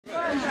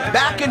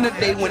Back in the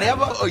day,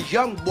 whenever a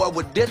young boy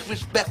would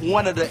disrespect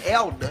one of the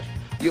elders,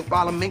 you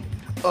follow me?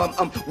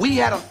 We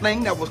had a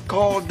thing that was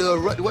called the,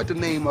 what's the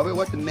name of it?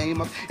 What's the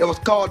name of it? It was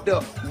called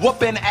the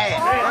whooping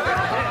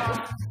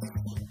ass.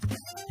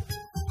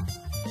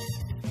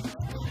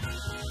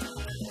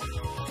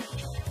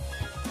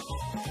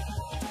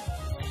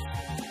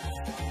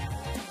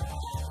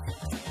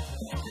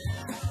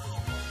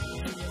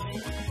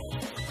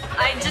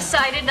 I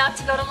decided not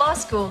to go to law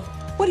school.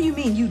 What do you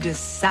mean you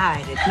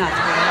decided not to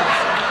go to law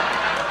school?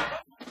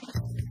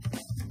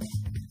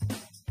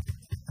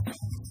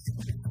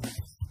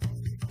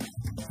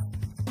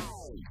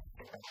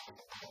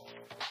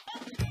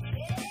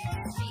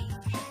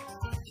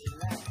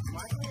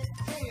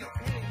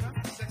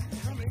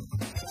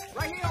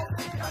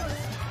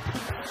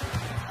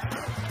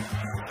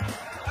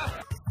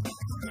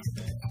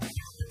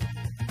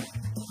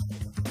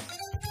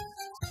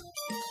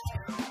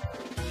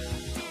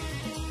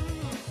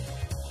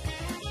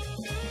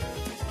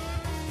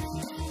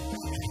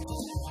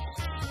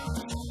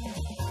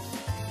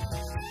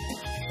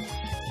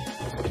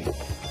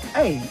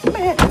 Hey,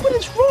 man, what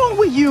is wrong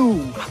with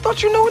you? I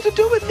thought you know what to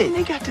do with it.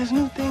 They got this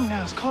new thing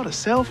now. It's called a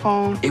cell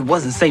phone. It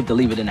wasn't safe to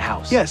leave it in the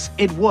house. Yes,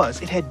 it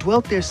was. It had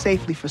dwelt there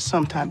safely for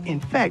some time. In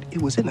fact,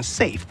 it was in a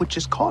safe, which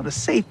is called a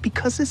safe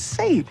because it's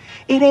safe.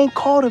 It ain't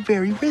called a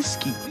very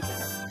risky.